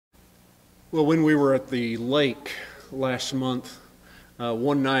Well, when we were at the lake last month,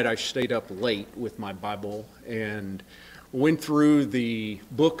 one night I stayed up late with my Bible and went through the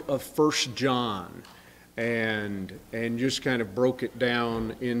book of 1 John and just kind of broke it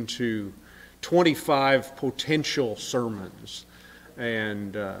down into 25 potential sermons.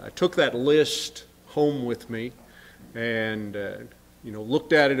 And I took that list home with me and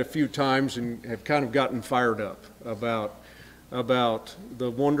looked at it a few times and have kind of gotten fired up about the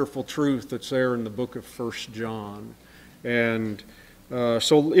wonderful truth that's there in the book of 1 John. And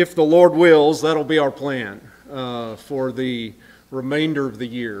so if the Lord wills, that'll be our plan for the remainder of the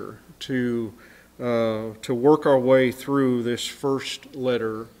year to work our way through this first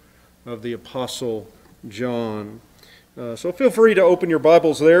letter of the Apostle John. So feel free to open your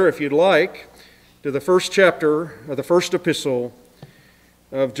Bibles there if you'd like to the first chapter of the first epistle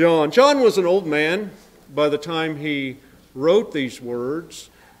of John. John was an old man by the time he wrote these words.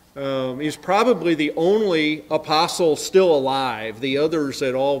 He's probably the only apostle still alive. The others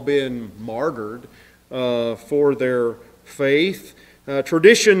had all been martyred for their faith.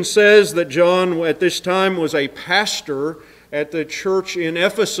 Tradition says that John at this time was a pastor at the church in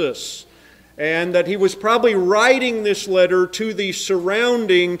Ephesus, and that he was probably writing this letter to the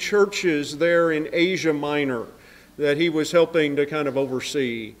surrounding churches there in Asia Minor that he was helping to kind of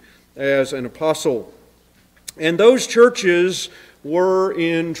oversee as an apostle. And those churches were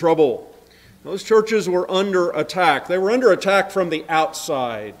in trouble. Those churches were under attack. They were under attack from the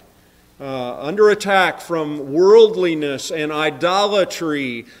outside, under attack from worldliness and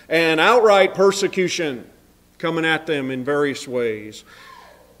idolatry and outright persecution coming at them in various ways.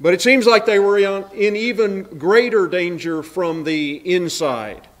 But it seems like they were in even greater danger from the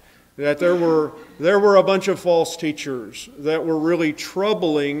inside. That there were a bunch of false teachers that were really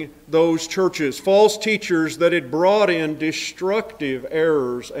troubling those churches. False teachers that had brought in destructive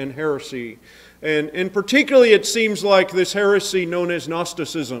errors and heresy. And particularly it seems like this heresy known as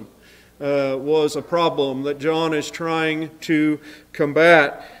Gnosticism was a problem that John is trying to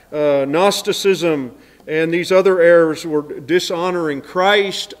combat. Gnosticism and these other errors were dishonoring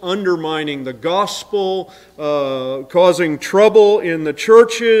Christ, undermining the gospel, causing trouble in the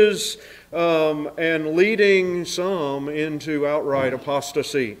churches, and leading some into outright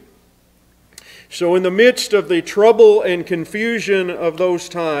apostasy. So in the midst of the trouble and confusion of those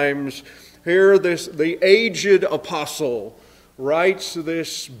times, here the aged apostle writes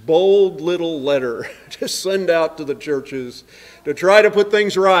this bold little letter to send out to the churches to try to put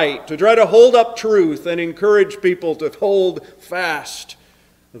things right, to try to hold up truth and encourage people to hold fast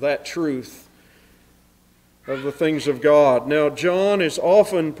that truth of the things of God. Now, John is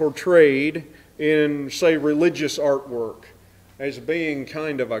often portrayed in, say, religious artwork as being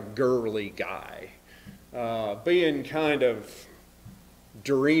kind of a girly guy, being kind of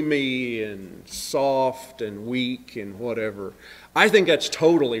dreamy and soft and weak and whatever. I think that's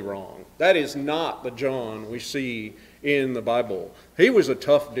totally wrong. That is not the John we see in the Bible. He was a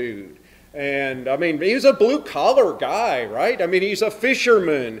tough dude. And I mean, he's a blue-collar guy, right? I mean, he's a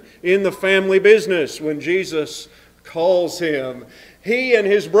fisherman in the family business when Jesus calls him. He and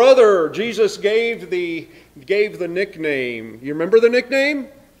his brother, Jesus gave the nickname. You remember the nickname?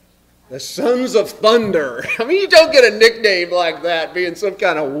 The Sons of Thunder. I mean, you don't get a nickname like that being some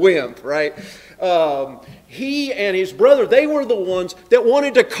kind of wimp, right? He and his brother, they were the ones that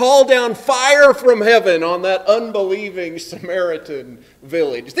wanted to call down fire from heaven on that unbelieving Samaritan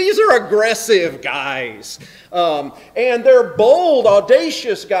village. These are aggressive guys. And they're bold,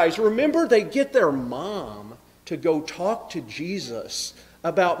 audacious guys. Remember, they get their mom to go talk to Jesus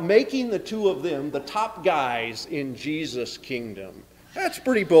about making the two of them the top guys in Jesus' kingdom. That's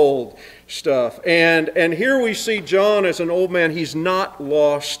pretty bold stuff. And here we see John as an old man. He's not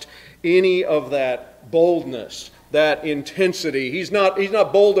lost any of that boldness, that intensity. He's not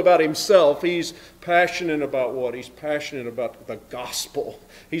bold about himself. He's passionate about what? He's passionate about the gospel.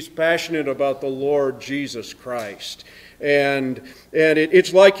 He's passionate about the Lord Jesus Christ. And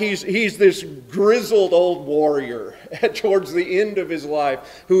it's like he's this grizzled old warrior towards the end of his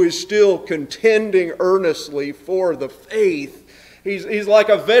life who is still contending earnestly for the faith. He's like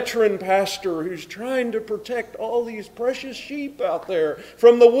a veteran pastor who's trying to protect all these precious sheep out there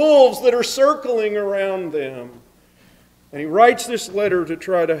from the wolves that are circling around them. And he writes this letter to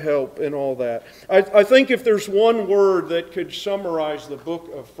try to help in all that. I think if there's one word that could summarize the book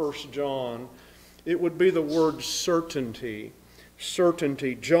of 1 John, it would be the word certainty.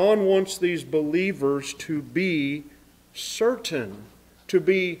 Certainty. John wants these believers to be certain, to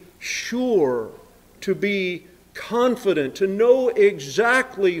be sure, to be confident, to know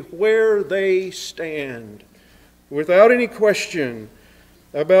exactly where they stand without any question.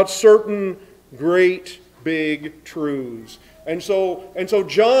 about certain great big truths. And so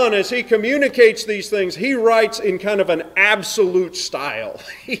John, as he communicates these things, he writes in kind of an absolute style.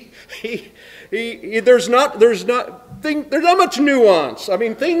 There's not much nuance. I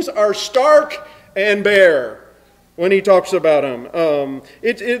mean, things are stark and bare when he talks about them.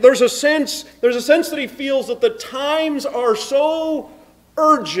 There's a sense that he feels that the times are so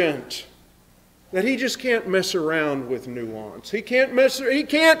urgent that he just can't mess around with nuance. He can't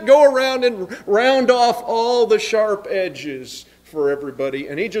go around and round off all the sharp edges for everybody,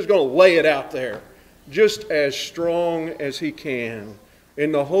 and he's just going to lay it out there just as strong as he can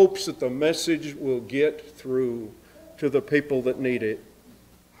in the hopes that the message will get through to the people that need it.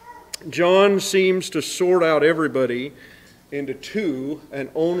 John seems to sort out everybody into two and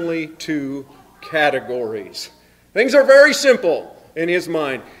only two categories. Things are very simple in his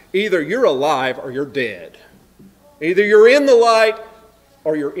mind. Either you're alive or you're dead. Either you're in the light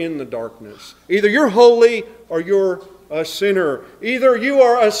or you're in the darkness. Either you're holy or you're a sinner. Either you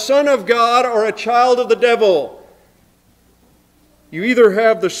are a son of God or a child of the devil. You either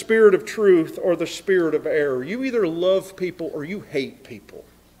have the spirit of truth or the spirit of error. You either love people or you hate people.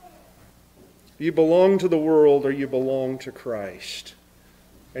 You belong to the world or you belong to Christ.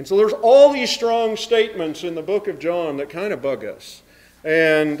 And so there's all these strong statements in the book of John that kind of bug us.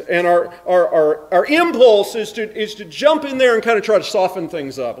 And our impulse is to jump in there and kind of try to soften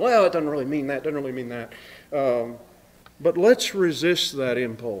things up. Well, it doesn't really mean that, doesn't really mean that. But let's resist that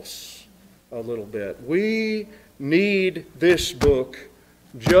impulse a little bit. We need this book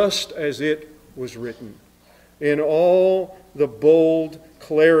just as it was written, in all the bold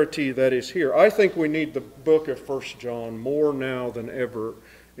clarity that is here. I think we need the book of 1 John more now than ever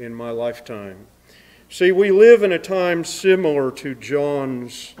in my lifetime. See, we live in a time similar to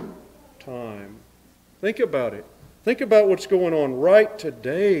John's time. Think about it. Think about what's going on right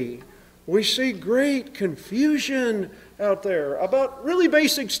today. We see great confusion out there about really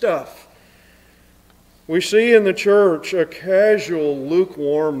basic stuff. We see in the church a casual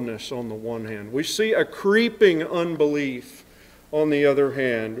lukewarmness on the one hand. We see a creeping unbelief on the other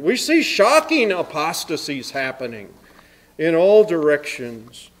hand. We see shocking apostasies happening in all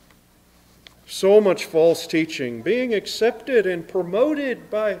directions. So much false teaching being accepted and promoted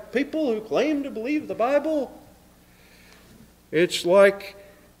by people who claim to believe the Bible. It's like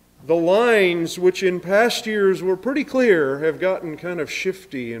the lines, which in past years were pretty clear, have gotten kind of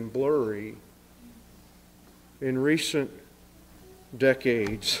shifty and blurry in recent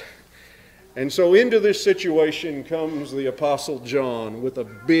decades. And so into this situation comes the Apostle John with a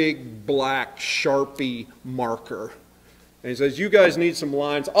big black Sharpie marker. And he says, you guys need some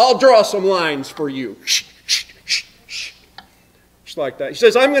lines. I'll draw some lines for you. Just like that. He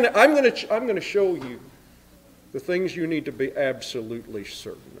says, I'm going to show you the things you need to be absolutely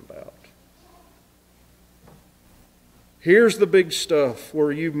certain about. Here's the big stuff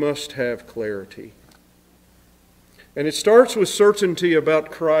where you must have clarity. And it starts with certainty about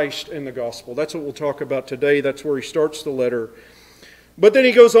Christ and the gospel. That's what we'll talk about today. That's where he starts the letter. But then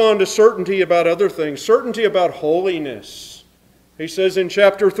he goes on to certainty about other things. Certainty about holiness. He says in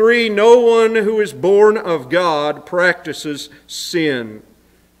chapter 3, no one who is born of God practices sin,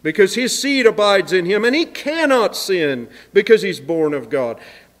 because his seed abides in him, and he cannot sin because he's born of God.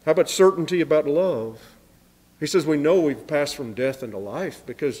 How about certainty about love? He says we know we've passed from death into life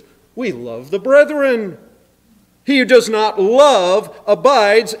because we love the brethren. He who does not love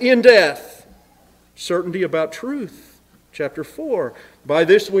abides in death. Certainty about truth. Chapter 4, by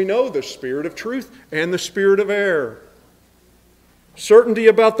this we know the spirit of truth and the spirit of error. Certainty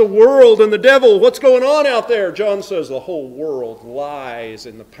about the world and the devil. What's going on out there? John says the whole world lies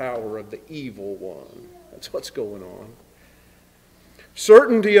in the power of the evil one. That's what's going on.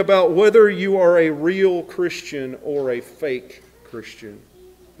 Certainty about whether you are a real Christian or a fake Christian.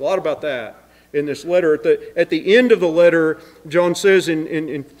 A lot about that in this letter. At the end of the letter, John says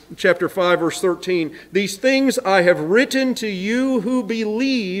in chapter 5, verse 13, these things I have written to you who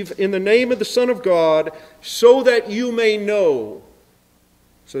believe in the name of the Son of God, so that you may know.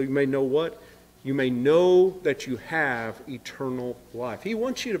 So you may know what? You may know that you have eternal life. He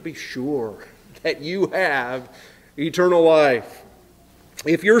wants you to be sure that you have eternal life.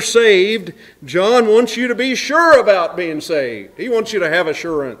 If you're saved, John wants you to be sure about being saved. He wants you to have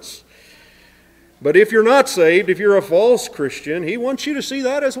assurance. But if you're not saved, if you're a false Christian, he wants you to see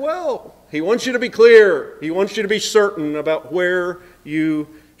that as well. He wants you to be clear. He wants you to be certain about where you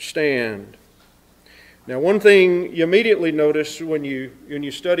stand. Now, one thing you immediately notice when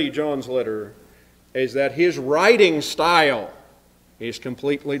you study John's letter is that his writing style is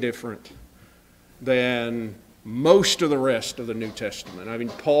completely different than most of the rest of the New Testament. I mean,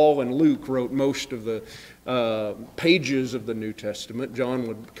 Paul and Luke wrote most of the pages of the New Testament. John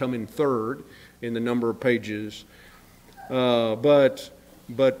would come in third in the number of pages. But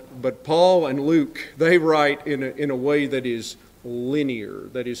Paul and Luke, they write in a way that is linear,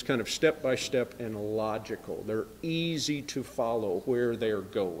 that is kind of step by step and logical. They're easy to follow where they're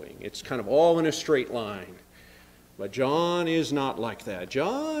going. It's kind of all in a straight line. But John is not like that.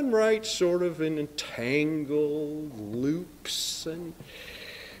 John writes sort of in tangled loops and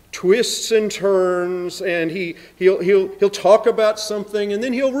twists and turns, and he'll talk about something, and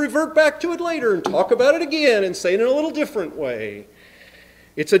then he'll revert back to it later and talk about it again and say it in a little different way.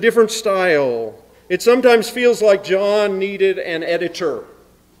 It's a different style. It sometimes feels like John needed an editor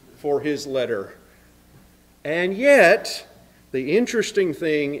for his letter. And yet, the interesting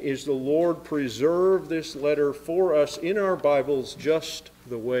thing is the Lord preserved this letter for us in our Bibles just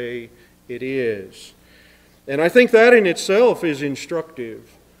the way it is. And I think that in itself is instructive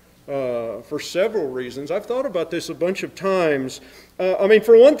for several reasons. I've thought about this a bunch of times.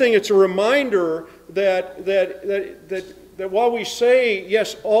 For one thing, it's a reminder that while we say,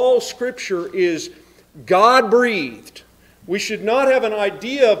 yes, all Scripture is God-breathed, we should not have an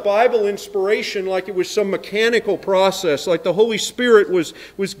idea of Bible inspiration like it was some mechanical process, like the Holy Spirit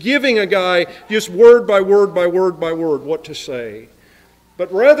was giving a guy just word by word by word by word what to say.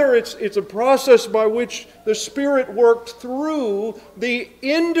 But rather it's a process by which the Spirit worked through the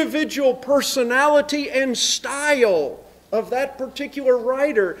individual personality and style of that particular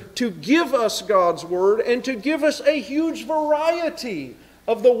writer to give us God's Word and to give us a huge variety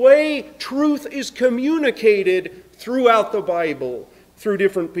of the way truth is communicated throughout the Bible, through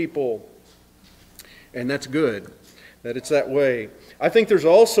different people. And that's good, that it's that way. I think there's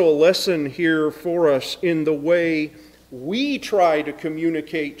also a lesson here for us in the way we try to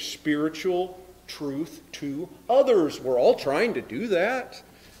communicate spiritual truth to others. We're all trying to do that.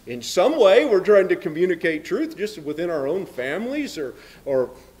 In some way, we're trying to communicate truth just within our own families or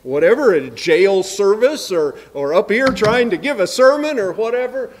whatever, at a jail service or up here trying to give a sermon or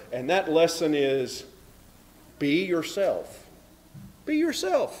whatever. And that lesson is, be yourself. Be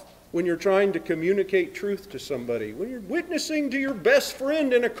yourself when you're trying to communicate truth to somebody. When you're witnessing to your best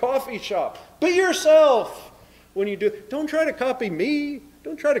friend in a coffee shop, be yourself when you do. Don't try to copy me.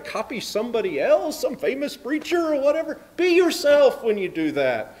 Don't try to copy somebody else, some famous preacher or whatever. Be yourself when you do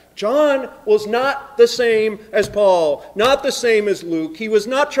that. John was not the same as Paul, not the same as Luke. He was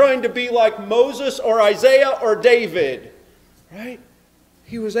not trying to be like Moses or Isaiah or David, right?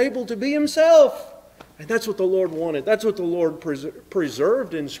 He was able to be himself. And that's what the Lord wanted. That's what the Lord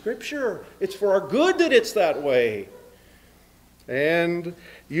preserved in Scripture. It's for our good that it's that way. And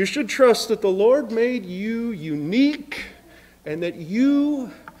you should trust that the Lord made you unique and that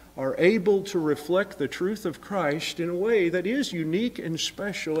you are able to reflect the truth of Christ in a way that is unique and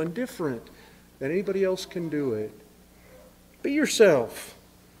special and different than anybody else can do it. Be yourself.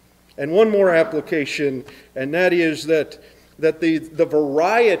 And one more application, and that is that the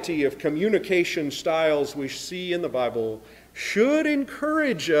variety of communication styles we see in the Bible should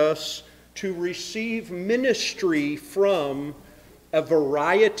encourage us to receive ministry from a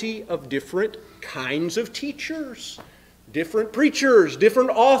variety of different kinds of teachers, different preachers, different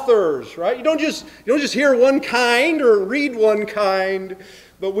authors, right? You don't just hear one kind or read one kind,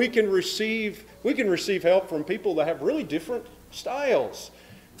 but we can receive help from people that have really different styles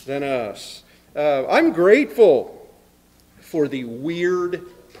than us. I'm grateful for the weird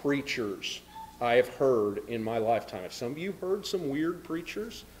preachers I have heard in my lifetime. Have some of you heard some weird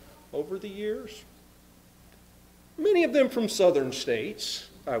preachers over the years? Many of them from southern states,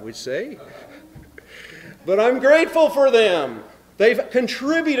 I would say. But I'm grateful for them. They've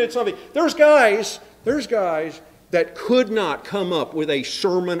contributed something. There's guys that could not come up with a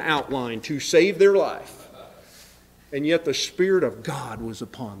sermon outline to save their life. And yet the Spirit of God was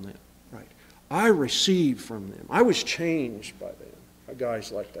upon them. Right? I received from them. I was changed by them.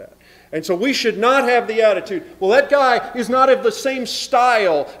 Guys like that. And so we should not have the attitude, well, that guy is not of the same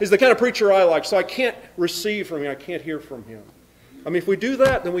style as the kind of preacher I like, so I can't receive from him. I can't hear from him. I mean, if we do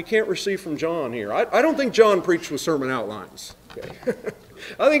that, then we can't receive from John here. I don't think John preached with sermon outlines. Okay.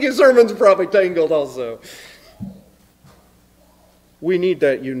 I think his sermons are probably tangled also. We need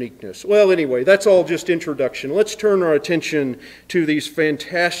that uniqueness. Well, anyway, that's all just introduction. Let's turn our attention to these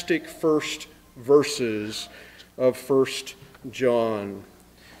fantastic first verses of 1 John.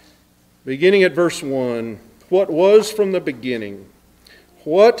 Beginning at verse 1, what was from the beginning,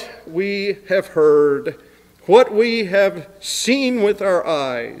 what we have heard, what we have seen with our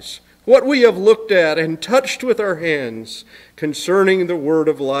eyes, what we have looked at and touched with our hands concerning the word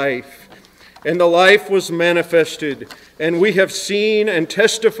of life. And the life was manifested, and we have seen and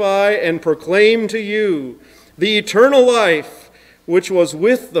testify and proclaim to you the eternal life which was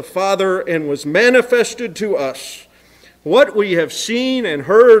with the Father and was manifested to us. What we have seen and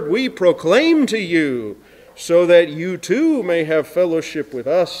heard we proclaim to you, so that you too may have fellowship with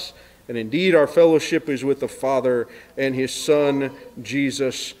us. And indeed our fellowship is with the Father and His Son,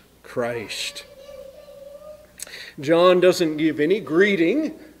 Jesus Christ. John doesn't give any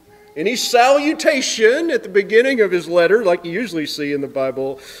greeting, any salutation at the beginning of his letter like you usually see in the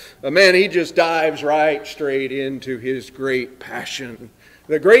Bible. Man, he just dives right straight into his great passion,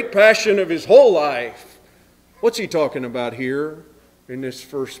 the great passion of his whole life. What's he talking about here in this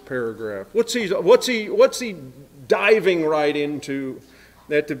first paragraph? What's he diving right into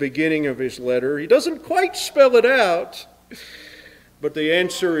at the beginning of his letter? He doesn't quite spell it out, but the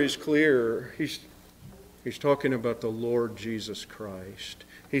answer is clear. He's talking about the Lord Jesus Christ.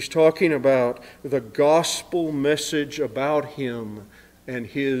 He's talking about the gospel message about Him and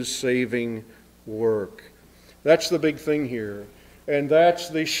His saving work. That's the big thing here. And that's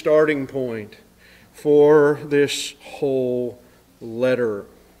the starting point for this whole letter,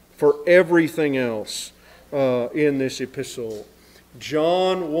 for everything else in this epistle.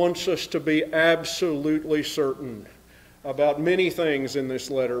 John wants us to be absolutely certain about many things in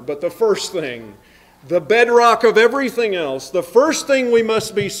this letter. But the first thing, the bedrock of everything else, the first thing we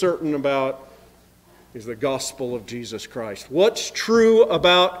must be certain about is the gospel of Jesus Christ. What's true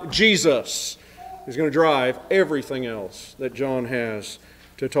about Jesus is going to drive everything else that John has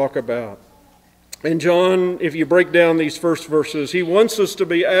to talk about. And John, if you break down these first verses, he wants us to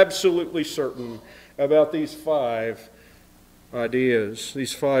be absolutely certain about these 5 ideas,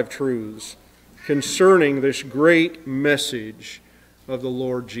 these 5 truths concerning this great message of the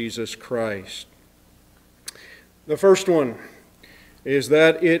Lord Jesus Christ. The first one is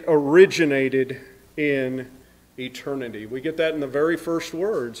that it originated in eternity. We get that in the very first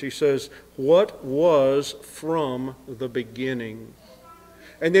words. He says, what was from the beginning.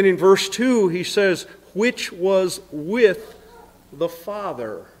 And then in verse 2 he says, which was with the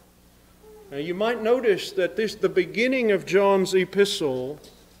Father. Now you might notice that the beginning of John's epistle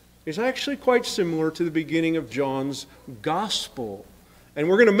is actually quite similar to the beginning of John's gospel. And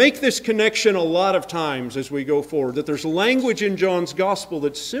we're going to make this connection a lot of times as we go forward, that there's language in John's gospel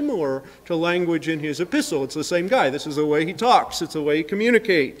that's similar to language in his epistle. It's the same guy. This is the way he talks. It's the way he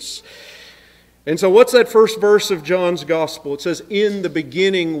communicates. And so what's that first verse of John's gospel? It says, in the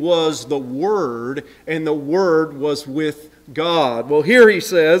beginning was the Word, and the Word was with God. Well, here he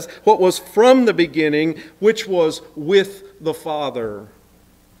says, what was from the beginning, which was with the Father.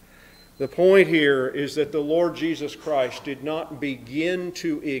 The point here is that the Lord Jesus Christ did not begin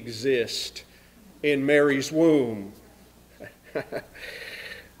to exist in Mary's womb.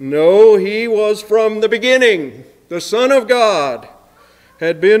 No, He was from the beginning. The Son of God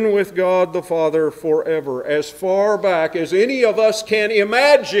had been with God the Father forever, as far back as any of us can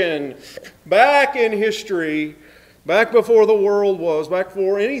imagine, back in history, back before the world was, back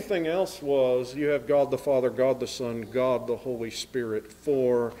before anything else was. You have God the Father, God the Son, God the Holy Spirit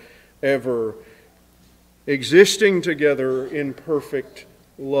forever, existing together in perfect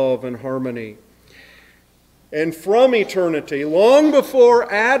love and harmony. And from eternity, long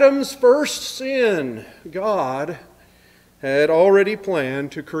before Adam's first sin, God had already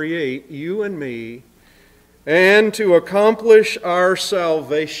planned to create you and me and to accomplish our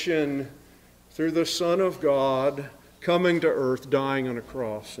salvation through the Son of God coming to earth, dying on a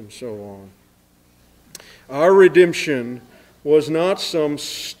cross, and so on. Our redemption was not some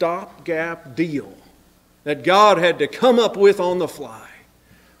stopgap deal that God had to come up with on the fly,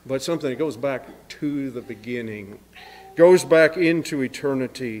 but something that goes back to the beginning, goes back into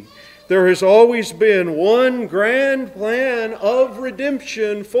eternity. There has always been one grand plan of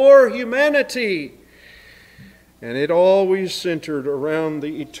redemption for humanity, and it always centered around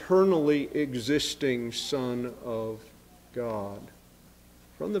the eternally existing Son of God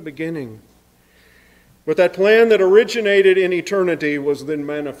from the beginning. But that plan that originated in eternity was then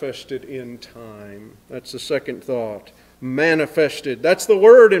manifested in time. That's the second thought. Manifested. That's the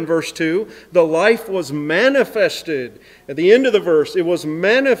word in verse 2. The life was manifested. At the end of the verse, it was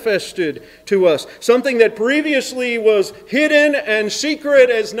manifested to us. Something that previously was hidden and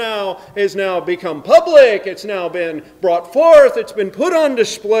secret has now become public. It's now been brought forth. It's been put on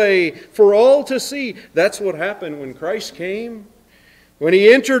display for all to see. That's what happened when Christ came. When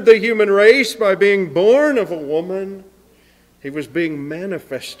He entered the human race by being born of a woman, He was being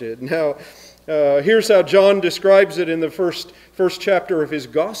manifested. Now, Here's how John describes it in the first chapter of his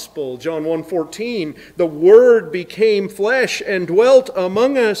gospel, John 1:14. The Word became flesh and dwelt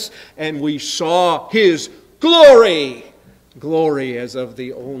among us, and we saw His glory. Glory as of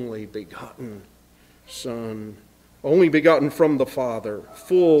the only begotten Son. Only begotten from the Father,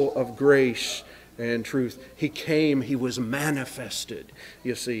 full of grace and truth. He came, He was manifested,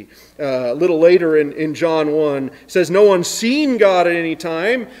 you see. A little later in John 1, it says, no one's seen God at any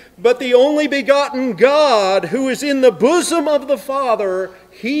time, but the only begotten God who is in the bosom of the Father,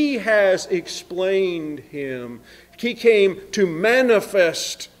 He has explained Him. He came to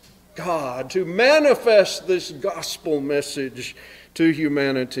manifest God, to manifest this gospel message to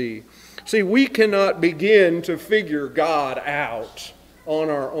humanity. See, we cannot begin to figure God out on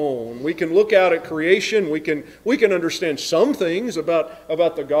our own. We can look out at creation. We can understand some things about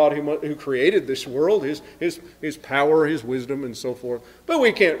the God who created this world, His power, His wisdom, and so forth. But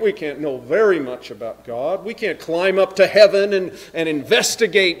we can't know very much about God. We can't climb up to heaven and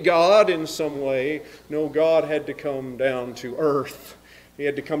investigate God in some way. No, God had to come down to earth. He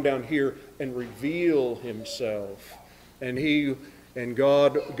had to come down here and reveal Himself. And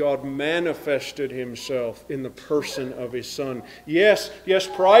God manifested Himself in the person of His Son. Yes,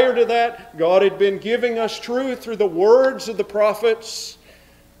 prior to that, God had been giving us truth through the words of the prophets.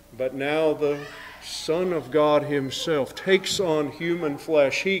 But now the Son of God Himself takes on human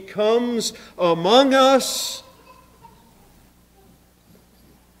flesh. He comes among us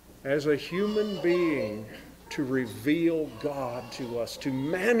as a human being to reveal God to us, to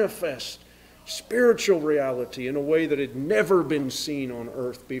manifest spiritual reality in a way that had never been seen on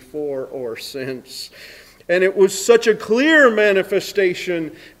earth before or since. And it was such a clear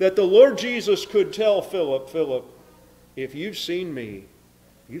manifestation that the Lord Jesus could tell Philip, if you've seen me,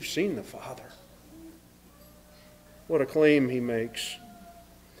 you've seen the Father. What a claim he makes.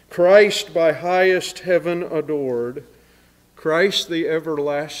 Christ by highest heaven adored, Christ the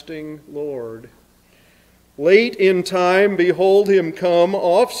everlasting Lord. Late in time, behold Him come,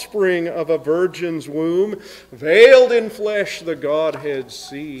 offspring of a virgin's womb, veiled in flesh the Godhead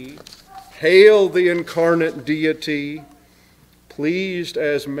see. Hail the incarnate deity, pleased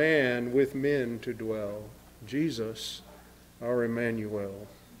as man with men to dwell. Jesus, our Emmanuel.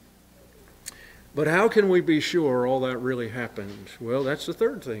 But how can we be sure all that really happened? Well, that's the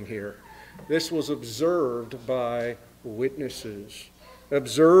third thing here. This was observed by witnesses.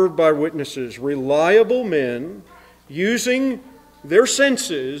 Observed by witnesses, reliable men using their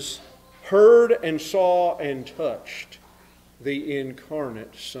senses, heard and saw and touched the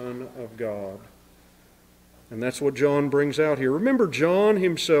incarnate Son of God. And that's what John brings out here. Remember, John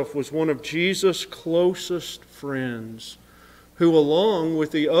himself was one of Jesus' closest friends, who along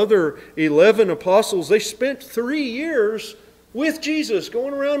with the other 11 apostles, they spent 3 years with Jesus,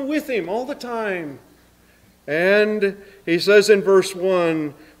 going around with Him all the time. And he says in verse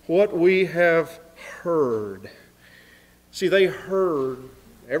 1, what we have heard. See, they heard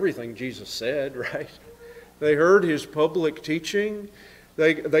everything Jesus said, right? They heard His public teaching.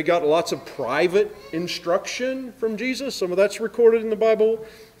 They got lots of private instruction from Jesus. Some of that's recorded in the Bible.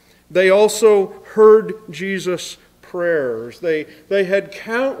 They also heard Jesus' prayers. They had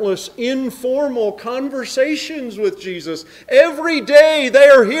countless informal conversations with Jesus. Every day they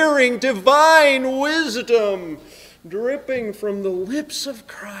are hearing divine wisdom dripping from the lips of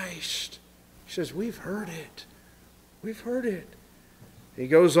Christ. He says, we've heard it. We've heard it. He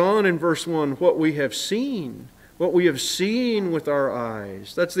goes on in verse 1, what we have seen with our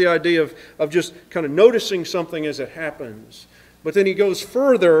eyes. That's the idea of just kind of noticing something as it happens. But then he goes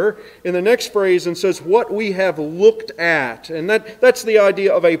further in the next phrase and says, what we have looked at. And that's the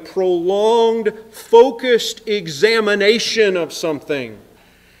idea of a prolonged, focused examination of something.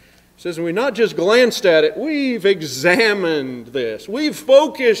 He says, we not just glanced at it, we've examined this. We've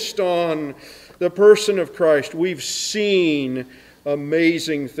focused on the person of Christ. We've seen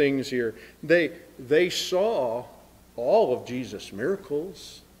amazing things here. They saw all of Jesus'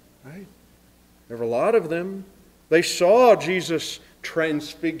 miracles, right? There were a lot of them. They saw Jesus'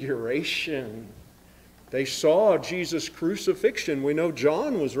 transfiguration. They saw Jesus' crucifixion. We know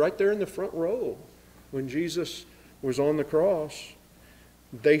John was right there in the front row when Jesus was on the cross.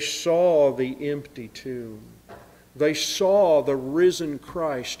 They saw the empty tomb. They saw the risen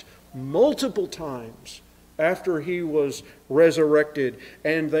Christ multiple times after He was resurrected.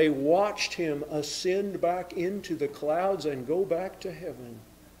 And they watched Him ascend back into the clouds and go back to heaven.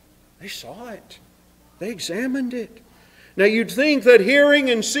 They saw it. They examined it. Now you'd think that hearing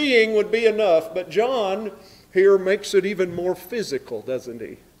and seeing would be enough, but John here makes it even more physical, doesn't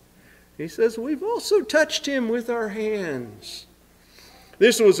he? He says, we've also touched Him with our hands.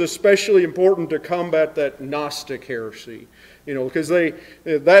 this was especially important to combat that Gnostic heresy. Because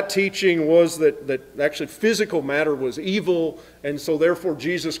that teaching was that actually physical matter was evil, and so therefore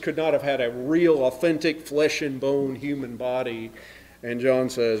Jesus could not have had a real, authentic, flesh and bone human body. And John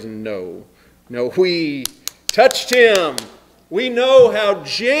says, no, we touched him. We know how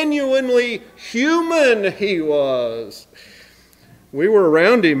genuinely human he was. We were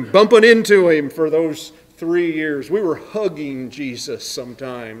around him, bumping into him for those 3 years. We were hugging Jesus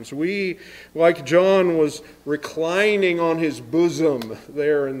sometimes. We, like John, was reclining on his bosom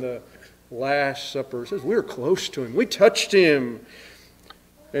there in the Last Supper. It says we were close to him. We touched him.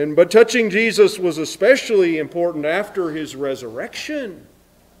 But touching Jesus was especially important after his resurrection,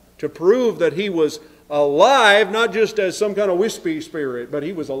 to prove that he was alive, not just as some kind of wispy spirit, but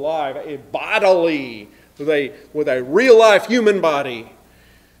he was alive bodily, with a real-life human body.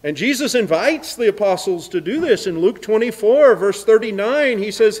 And Jesus invites the apostles to do this. In Luke 24, verse 39,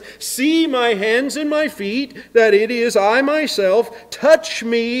 he says, "See my hands and my feet, that it is I myself. Touch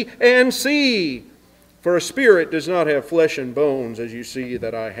me and see. For a spirit does not have flesh and bones, as you see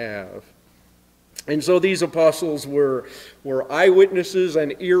that I have." And so these apostles were eyewitnesses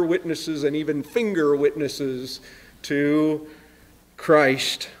and ear witnesses and even finger witnesses to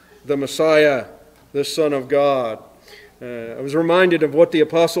Christ, the Messiah, the Son of God. I was reminded of what the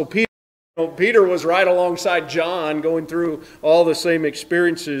Apostle Peter was right alongside John, going through all the same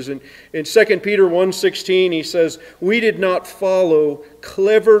experiences. And in 2 Peter 1:16, he says, "We did not follow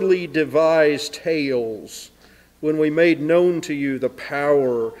cleverly devised tales when we made known to you the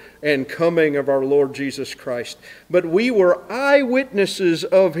power and coming of our Lord Jesus Christ, but we were eyewitnesses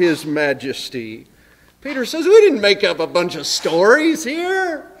of his majesty." Peter says, we didn't make up a bunch of stories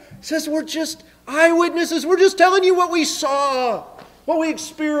here. He says, we're just eyewitnesses. We're just telling you what we saw, what we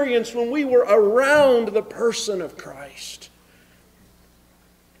experienced when we were around the person of Christ.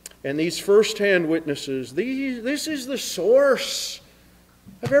 And these first-hand witnesses, this is the source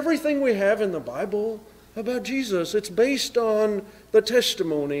of everything we have in the Bible about Jesus. It's based on the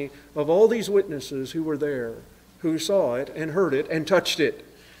testimony of all these witnesses who were there, who saw it and heard it and touched it.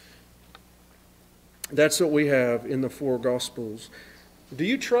 That's what we have in the four Gospels. Do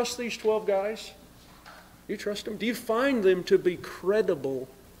you trust these 12 guys? Do you trust them? Do you find them to be credible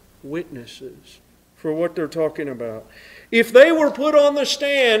witnesses for what they're talking about? If they were put on the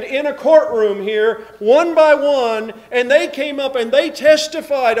stand in a courtroom here, one by one, and they came up and they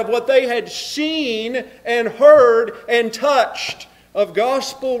testified of what they had seen and heard and touched of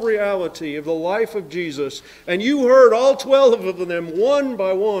gospel reality, of the life of Jesus, and you heard all 12 of them one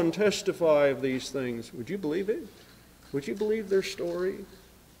by one testify of these things, would you believe it? Would you believe their story?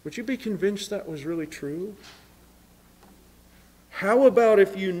 Would you be convinced that was really true? How about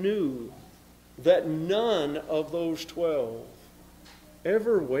if you knew that none of those 12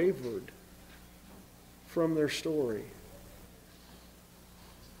 ever wavered from their story?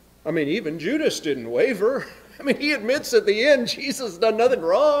 I mean, even Judas didn't waver. I mean, he admits at the end, Jesus done nothing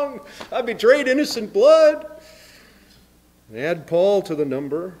wrong. I betrayed innocent blood. Add Paul to the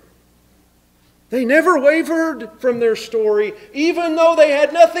number. They never wavered from their story, even though they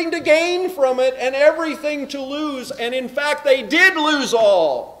had nothing to gain from it and everything to lose. And in fact, they did lose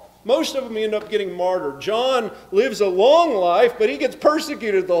all. Most of them end up getting martyred. John lives a long life, but he gets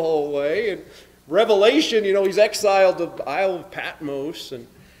persecuted the whole way. And Revelation, he's exiled to the Isle of Patmos and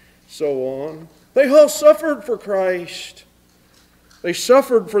so on. They all suffered for Christ. They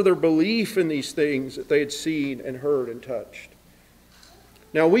suffered for their belief in these things that they had seen and heard and touched.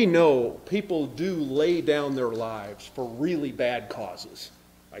 Now we know people do lay down their lives for really bad causes.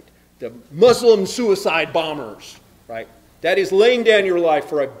 Right? The Muslim suicide bombers, right? That is laying down your life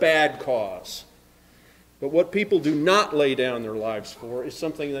for a bad cause. But what people do not lay down their lives for is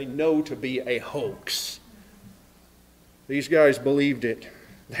something they know to be a hoax. These guys believed it.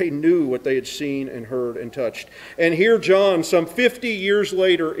 They knew what they had seen and heard and touched. And here John, some 50 years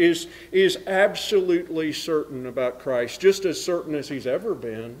later, is absolutely certain about Christ, just as certain as he's ever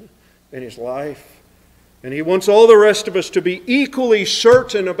been in his life. And he wants all the rest of us to be equally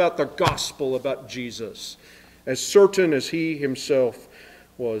certain about the gospel, about Jesus, as certain as he himself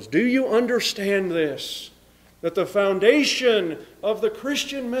was. Do you understand this? That the foundation of the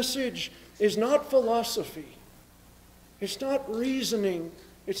Christian message is not philosophy. It's not reasoning.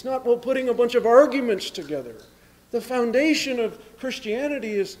 It's not putting a bunch of arguments together. The foundation of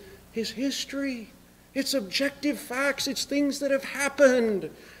Christianity is history. It's objective facts. It's things that have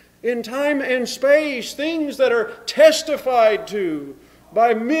happened in time and space. Things that are testified to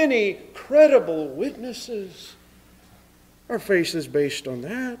by many credible witnesses. Our faith is based on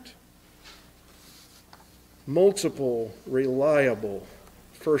that. Multiple, reliable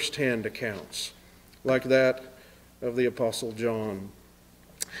first-hand accounts, like that of the Apostle John.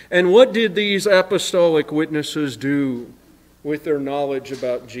 And what did these apostolic witnesses do with their knowledge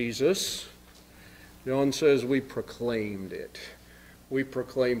about Jesus? John says, we proclaimed it. We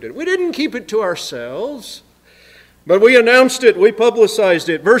proclaimed it. We didn't keep it to ourselves, but we announced it. We publicized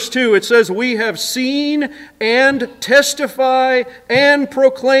it. Verse 2, it says, we have seen and testify and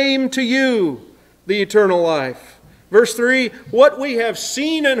proclaim to you the eternal life. Verse 3, what we have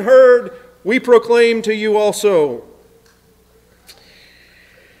seen and heard, we proclaim to you also.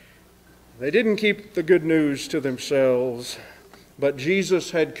 They didn't keep the good news to themselves, but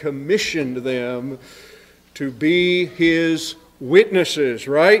Jesus had commissioned them to be His witnesses,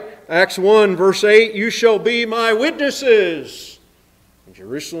 right? Acts 1, verse 8, you shall be my witnesses in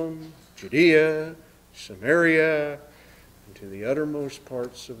Jerusalem, Judea, Samaria, and to the uttermost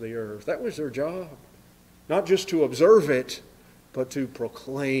parts of the earth. That was their job. Not just to observe it, but to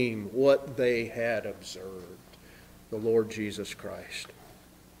proclaim what they had observed, the Lord Jesus Christ.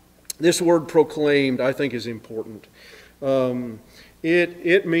 This word proclaimed, I think, is important.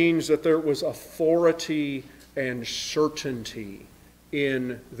 It means that there was authority and certainty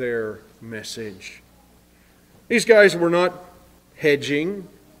in their message. These guys were not hedging.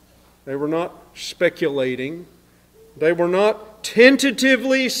 They were not speculating. They were not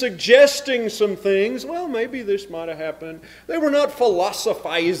tentatively suggesting some things. Well, maybe this might have happened. They were not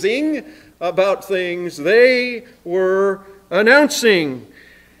philosophizing about things. They were announcing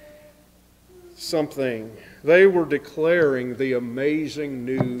something. They were declaring the amazing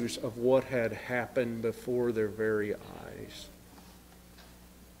news of what had happened before their very eyes.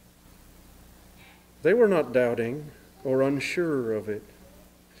 They were not doubting or unsure of it.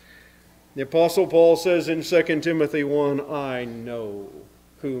 The Apostle Paul says in 2 Timothy 1, I know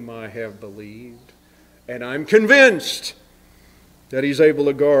whom I have believed, and I'm convinced that He's able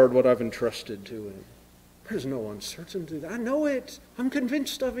to guard what I've entrusted to Him. There's no uncertainty. I know it. I'm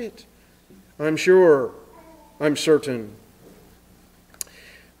convinced of it. I'm sure. I'm certain.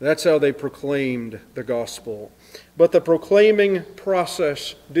 That's how they proclaimed the gospel. But the proclaiming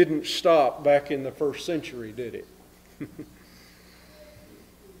process didn't stop back in the first century, did it?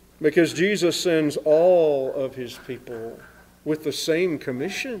 Because Jesus sends all of His people with the same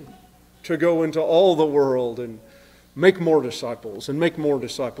commission to go into all the world and make more disciples and make more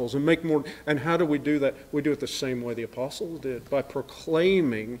disciples and make more. And how do we do that? We do it the same way the apostles did, by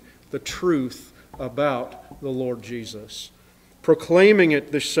proclaiming the truth about the Lord Jesus. Proclaiming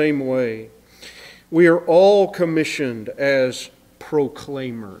it the same way. We are all commissioned as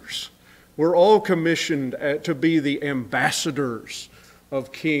proclaimers. We're all commissioned to be the ambassadors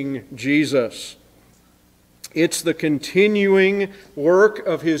of King Jesus. It's the continuing work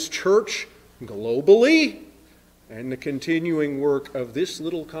of His church globally and the continuing work of this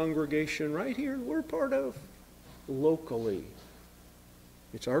little congregation right here we're part of locally.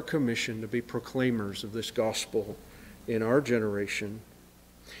 It's our commission to be proclaimers of this gospel in our generation.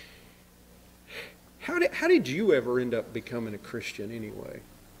 How did you ever end up becoming a Christian anyway?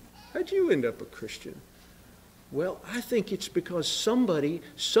 How did you end up a Christian? Well, I think it's because somebody,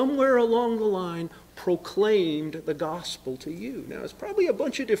 somewhere along the line, proclaimed the gospel to you. Now, it's probably a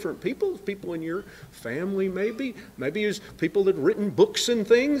bunch of different people. People in your family, maybe. Maybe it's people that have written books and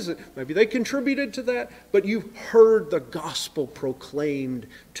things. Maybe they contributed to that. But you've heard the gospel proclaimed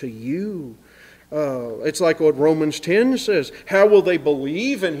to you. It's like what Romans 10 says. How will they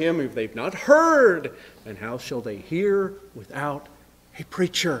believe in Him if they've not heard? And how shall they hear without a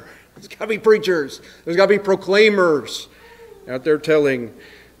preacher? There's got to be preachers. There's got to be proclaimers out there telling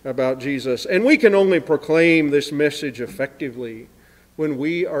about Jesus. And we can only proclaim this message effectively when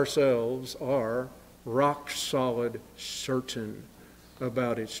we ourselves are rock solid, certain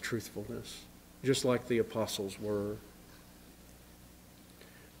about its truthfulness, just like the apostles were.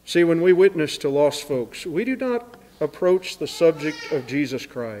 See, when we witness to lost folks, we do not approach the subject of Jesus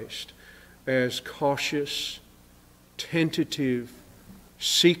Christ as cautious, tentative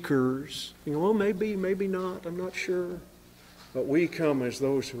seekers. You know, well, maybe, maybe not, I'm not sure. But we come as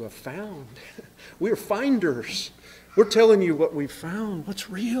those who have found. We're finders. We're telling you what we've found, what's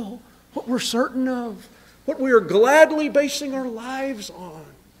real, what we're certain of, what we are gladly basing our lives on.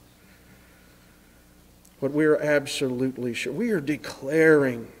 What we are absolutely sure. We are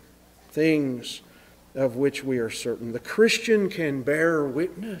declaring things of which we are certain. The Christian can bear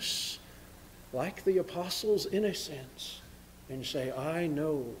witness, like the apostles in a sense, and say, I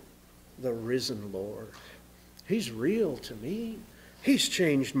know the risen Lord. He's real to me. He's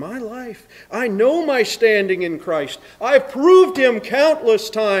changed my life. I know my standing in Christ. I've proved Him countless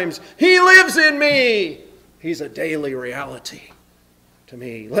times. He lives in me. He's a daily reality to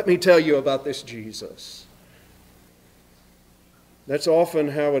me. Let me tell you about this Jesus. That's often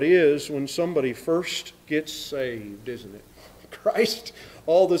how it is when somebody first gets saved, isn't it? Christ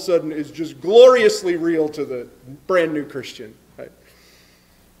all of a sudden is just gloriously real to the brand new Christian. Right?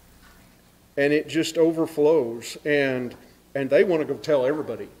 And it just overflows. And they want to go tell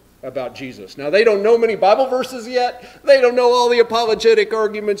everybody about Jesus. Now, they don't know many Bible verses yet. They don't know all the apologetic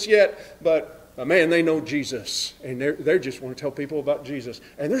arguments yet. But, man, they know Jesus. And they just want to tell people about Jesus.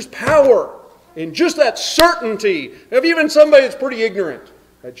 And there's power in just that certainty of even somebody that's pretty ignorant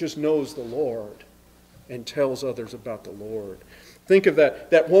that just knows the Lord and tells others about the Lord. Think of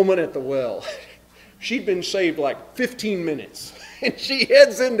that woman at the well. She'd been saved like 15 minutes. And she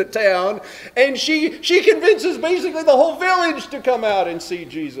heads into town and she convinces basically the whole village to come out and see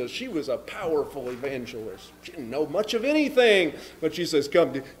Jesus. She was a powerful evangelist. She didn't know much of anything. But she says,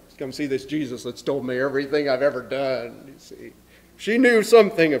 come see this Jesus that's told me everything I've ever done. You see, she knew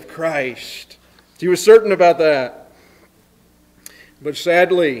something of Christ. She was certain about that. But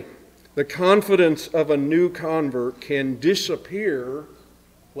sadly, the confidence of a new convert can disappear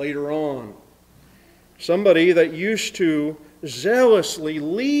later on. Somebody that used to zealously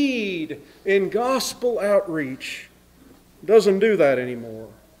lead in gospel outreach doesn't do that anymore.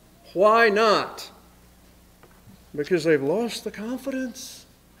 Why not? Because they've lost the confidence.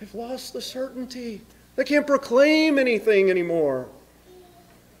 They've lost the certainty. They can't proclaim anything anymore.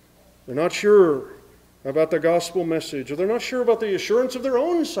 They're not sure about the gospel message, or they're not sure about the assurance of their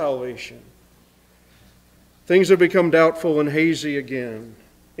own salvation. Things have become doubtful and hazy again.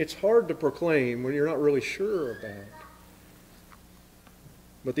 It's hard to proclaim when you're not really sure about it.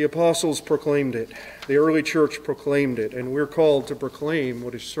 But the apostles proclaimed it. The early church proclaimed it. And we're called to proclaim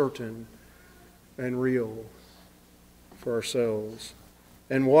what is certain and real for ourselves.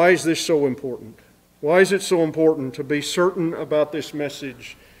 And why is this so important? Why is it so important to be certain about this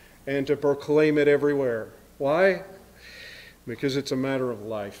message and to proclaim it everywhere? Why? Because it's a matter of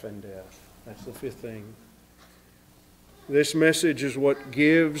life and death. That's the fifth thing. This message is what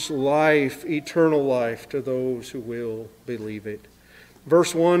gives life, eternal life, to those who will believe it.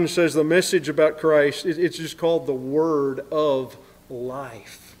 Verse 1 says the message about Christ, it's just called the word of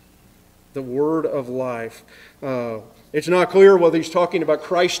life. The word of life. It's not clear whether he's talking about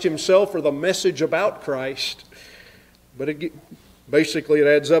Christ himself or the message about Christ. But basically it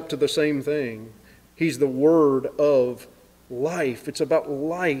adds up to the same thing. He's the word of life. It's about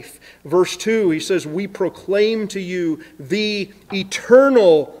life. Verse 2, he says, we proclaim to you the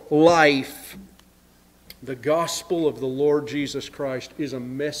eternal life. The gospel of the Lord Jesus Christ is a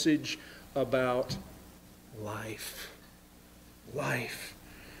message about life. Life.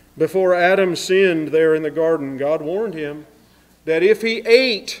 Before Adam sinned there in the garden, God warned him that if he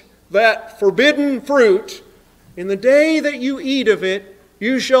ate that forbidden fruit, in the day that you eat of it,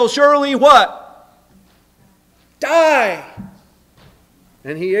 you shall surely what? Die.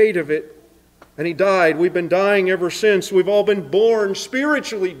 And he ate of it, and he died. We've been dying ever since. We've all been born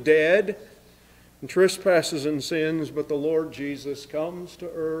spiritually dead in trespasses and sins, but the Lord Jesus comes to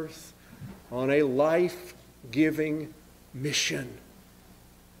earth on a life-giving mission.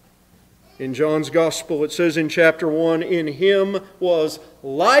 In John's Gospel, it says in chapter 1, in him was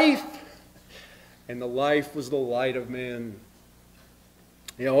life, and the life was the light of men.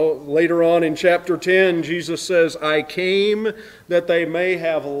 You know, later on in chapter 10, Jesus says, I came that they may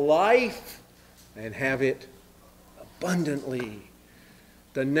have life and have it abundantly.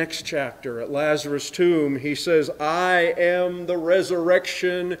 The next chapter at Lazarus' tomb, he says, I am the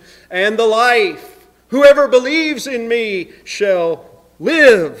resurrection and the life. Whoever believes in me shall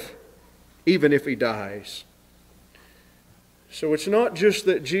live, even if he dies. So it's not just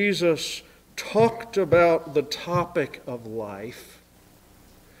that Jesus talked about the topic of life.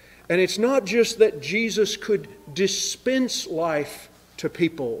 And it's not just that Jesus could dispense life to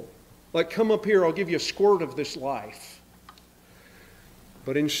people. Like, come up here, I'll give you a squirt of this life.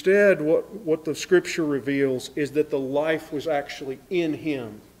 But instead, what the Scripture reveals is that the life was actually in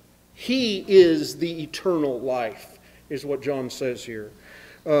him. He is the eternal life, is what John says here.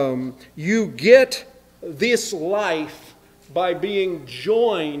 You get this life by being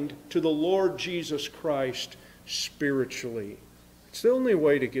joined to the Lord Jesus Christ spiritually. It's the only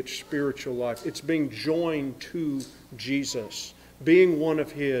way to get spiritual life. It's being joined to Jesus, being one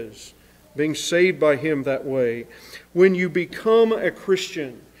of his, being saved by him that way. When you become a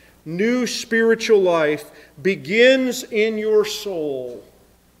Christian, new spiritual life begins in your soul.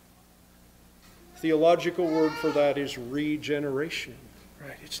 Theological word for that is regeneration.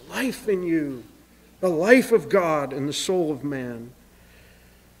 Right? It's life in you, the life of God in the soul of man.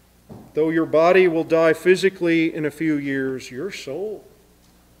 Though your body will die physically in a few years, your soul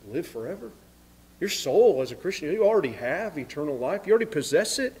live forever. Your soul as a Christian, you already have eternal life. You already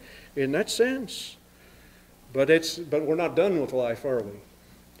possess it in that sense. But we're not done with life, are we?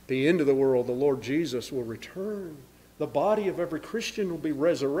 At the end of the world, the Lord Jesus will return. The body of every Christian will be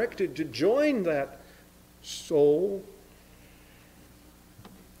resurrected to join that soul,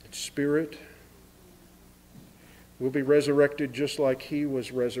 its spirit. We'll be resurrected just like He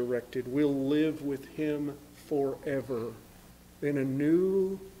was resurrected. We'll live with Him forever in a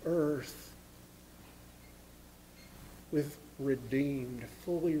new earth with redeemed,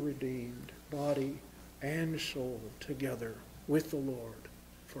 fully redeemed body and soul together with the Lord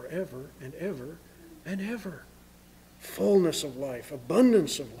forever and ever and ever. Fullness of life,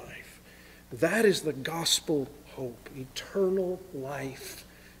 abundance of life. That is the gospel hope, eternal life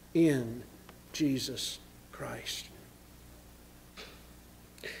in Jesus Christ.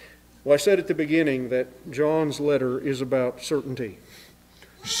 Well, I said at the beginning that John's letter is about certainty.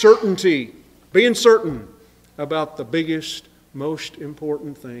 Certainty, being certain about the biggest, most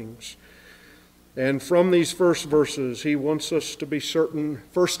important things. And from these first verses, he wants us to be certain,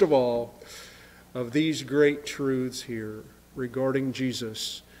 first of all, of these great truths here regarding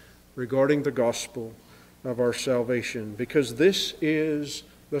Jesus, regarding the gospel of our salvation, because this is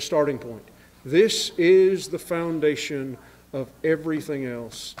the starting point. This is the foundation of everything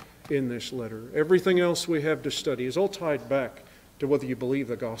else in this letter. Everything else we have to study is all tied back to whether you believe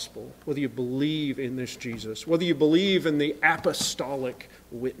the gospel, whether you believe in this Jesus, whether you believe in the apostolic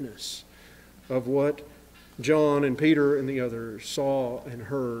witness of what John and Peter and the others saw and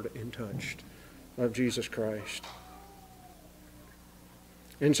heard and touched of Jesus Christ.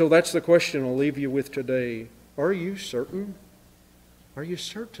 And so that's the question I'll leave you with today. Are you certain? Are you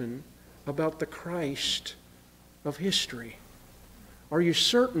certain about the Christ of history? Are you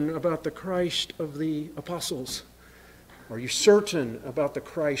certain about the Christ of the apostles? Are you certain about the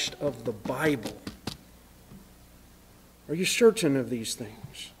Christ of the Bible? Are you certain of these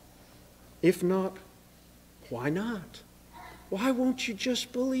things? If not, why not? Why won't you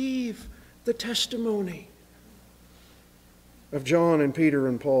just believe the testimony of John and Peter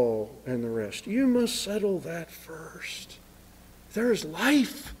and Paul and the rest? You must settle that first. There is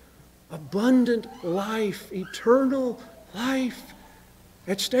life, abundant life, eternal life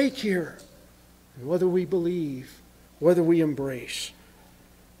at stake here. And whether we believe, whether we embrace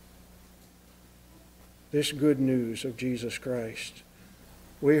this good news of Jesus Christ.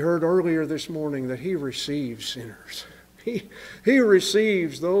 We heard earlier this morning that He receives sinners. He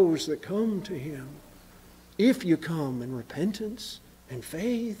receives those that come to Him. If you come in repentance and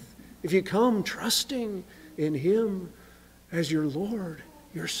faith, if you come trusting in Him as your Lord,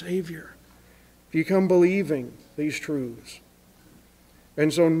 your Savior, if you come believing these truths.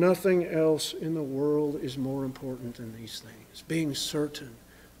 And so nothing else in the world is more important than these things. Being certain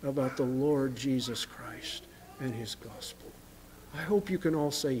about the Lord Jesus Christ and His gospel. I hope you can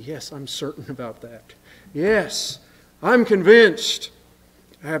all say, yes, I'm certain about that. Yes, I'm convinced.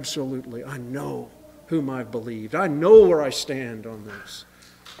 Absolutely. I know whom I've believed. I know where I stand on this.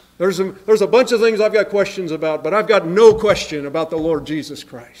 There's a bunch of things I've got questions about, but I've got no question about the Lord Jesus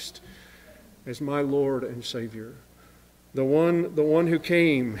Christ as my Lord and Savior. The one who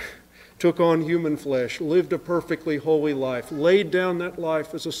came, took on human flesh, lived a perfectly holy life, laid down that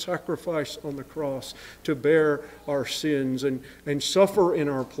life as a sacrifice on the cross to bear our sins and suffer in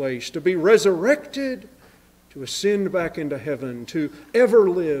our place, to be resurrected, to ascend back into heaven, to ever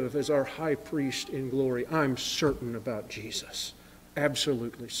live as our high priest in glory. I'm certain about Jesus.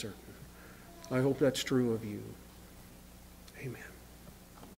 Absolutely certain. I hope that's true of you. Amen.